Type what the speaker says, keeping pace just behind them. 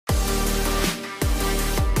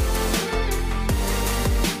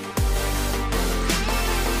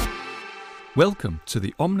Welcome to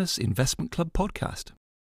the Omnis Investment Club podcast.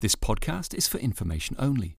 This podcast is for information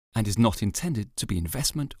only and is not intended to be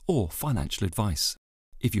investment or financial advice.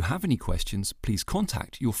 If you have any questions, please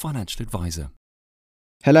contact your financial advisor.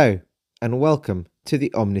 Hello, and welcome to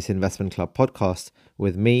the Omnis Investment Club podcast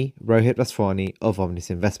with me, Rohit Vaswani of Omnis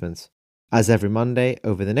Investments. As every Monday,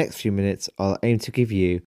 over the next few minutes, I'll aim to give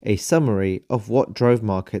you a summary of what drove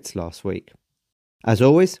markets last week. As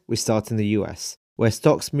always, we start in the US, where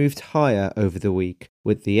stocks moved higher over the week,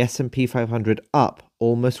 with the S&P 500 up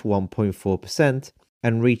almost 1.4%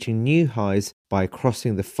 and reaching new highs by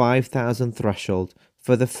crossing the 5,000 threshold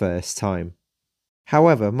for the first time.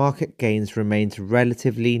 However, market gains remained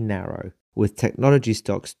relatively narrow, with technology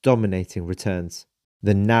stocks dominating returns.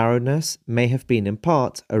 The narrowness may have been in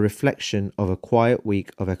part a reflection of a quiet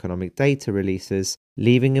week of economic data releases,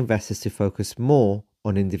 leaving investors to focus more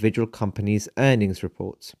on individual companies' earnings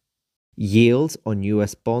reports. Yields on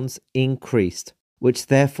US bonds increased, which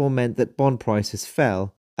therefore meant that bond prices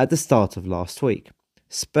fell at the start of last week,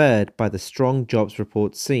 spurred by the strong jobs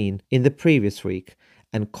report seen in the previous week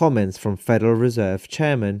and comments from Federal Reserve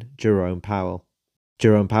Chairman Jerome Powell.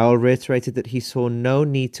 Jerome Powell reiterated that he saw no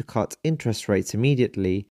need to cut interest rates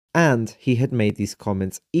immediately, and he had made these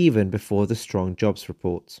comments even before the strong jobs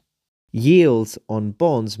reports. Yields on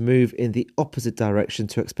bonds move in the opposite direction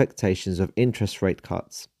to expectations of interest rate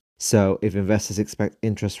cuts. So, if investors expect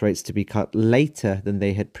interest rates to be cut later than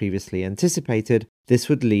they had previously anticipated, this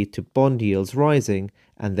would lead to bond yields rising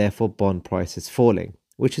and therefore bond prices falling,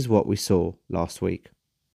 which is what we saw last week.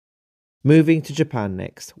 Moving to Japan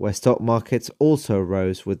next, where stock markets also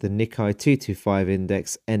rose, with the Nikkei 225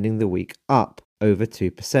 index ending the week up over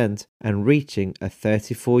 2% and reaching a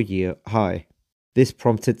 34-year high. This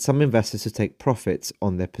prompted some investors to take profits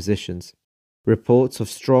on their positions. Reports of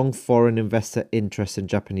strong foreign investor interest in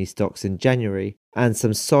Japanese stocks in January and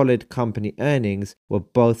some solid company earnings were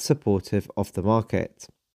both supportive of the market.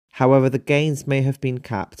 However, the gains may have been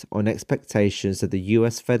capped on expectations that the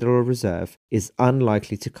US Federal Reserve is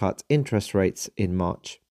unlikely to cut interest rates in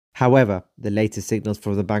March. However, the latest signals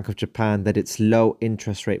from the Bank of Japan that its low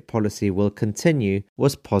interest rate policy will continue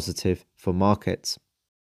was positive for markets.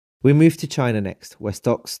 We move to China next, where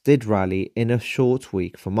stocks did rally in a short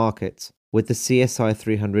week for markets, with the CSI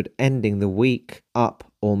 300 ending the week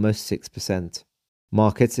up almost 6%.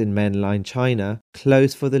 Markets in mainland China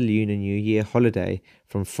closed for the Lunar New Year holiday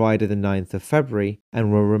from Friday the 9th of February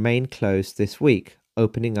and will remain closed this week,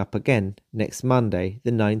 opening up again next Monday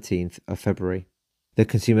the 19th of February. The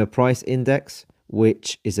Consumer Price Index,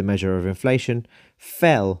 which is a measure of inflation,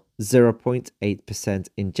 fell 0.8%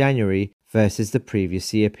 in January versus the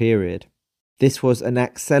previous year period. This was an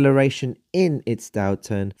acceleration in its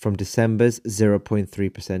downturn from December's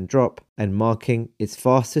 0.3% drop and marking its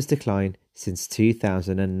fastest decline since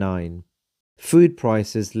 2009. Food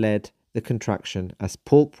prices led the contraction as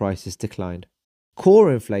pork prices declined.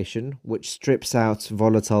 Core inflation, which strips out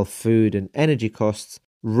volatile food and energy costs,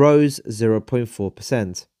 rose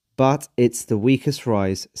 0.4%, but it's the weakest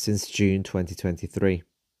rise since June 2023.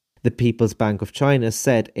 The People's Bank of China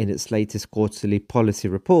said in its latest quarterly policy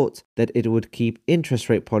report that it would keep interest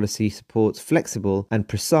rate policy support flexible and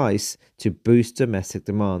precise to boost domestic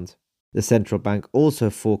demand. The central bank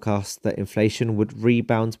also forecast that inflation would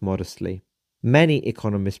rebound modestly. Many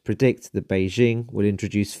economists predict that Beijing will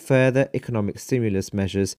introduce further economic stimulus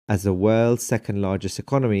measures as the world's second-largest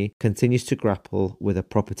economy continues to grapple with a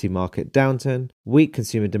property market downturn, weak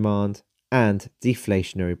consumer demand, and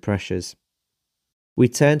deflationary pressures. We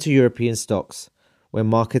turn to European stocks, where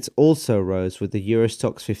markets also rose, with the Euro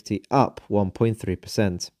Stoxx 50 up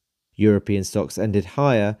 1.3%. European stocks ended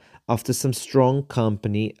higher after some strong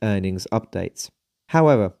company earnings updates.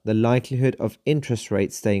 However, the likelihood of interest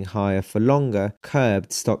rates staying higher for longer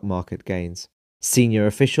curbed stock market gains. Senior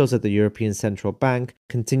officials at the European Central Bank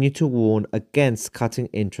continue to warn against cutting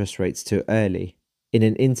interest rates too early. In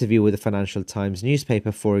an interview with the Financial Times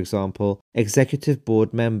newspaper, for example, Executive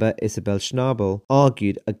Board member Isabel Schnabel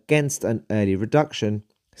argued against an early reduction,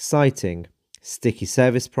 citing sticky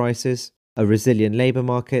service prices, a resilient labour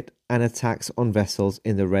market, and attacks on vessels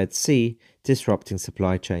in the Red Sea, disrupting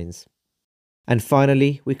supply chains. And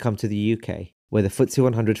finally, we come to the UK, where the FTSE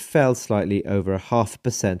 100 fell slightly over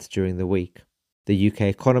 0.5% during the week. The UK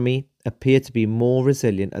economy appeared to be more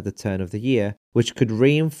resilient at the turn of the year, which could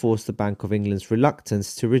reinforce the Bank of England's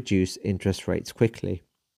reluctance to reduce interest rates quickly.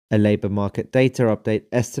 A labour market data update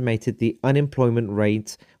estimated the unemployment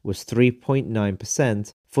rate was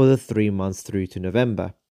 3.9% for the 3 months through to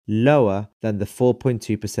November, lower than the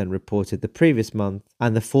 4.2% reported the previous month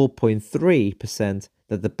and the 4.3%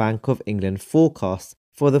 that the Bank of England forecast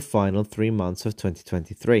for the final 3 months of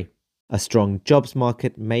 2023. A strong jobs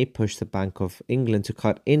market may push the Bank of England to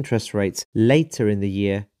cut interest rates later in the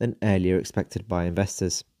year than earlier expected by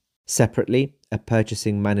investors. Separately, a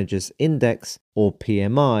Purchasing Managers' Index, or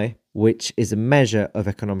PMI, which is a measure of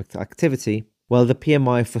economic activity, well, the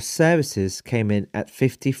PMI for services came in at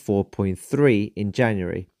 54.3 in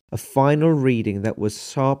January, a final reading that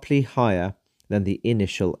was sharply higher than the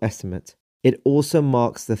initial estimate. It also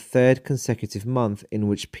marks the third consecutive month in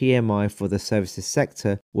which PMI for the services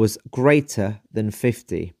sector was greater than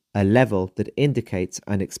 50, a level that indicates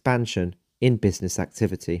an expansion in business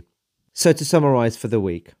activity. So to summarize for the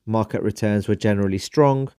week, market returns were generally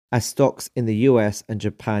strong as stocks in the US and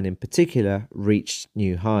Japan in particular reached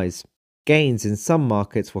new highs. Gains in some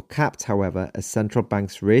markets were capped, however, as central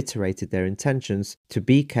banks reiterated their intentions to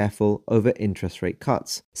be careful over interest rate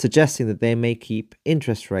cuts, suggesting that they may keep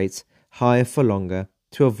interest rates higher for longer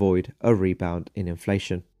to avoid a rebound in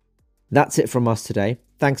inflation. That's it from us today.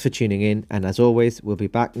 Thanks for tuning in, and as always, we'll be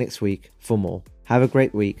back next week for more. Have a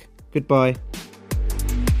great week. Goodbye.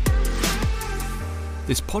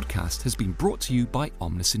 This podcast has been brought to you by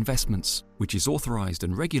Omnis Investments, which is authorised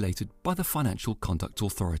and regulated by the Financial Conduct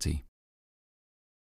Authority.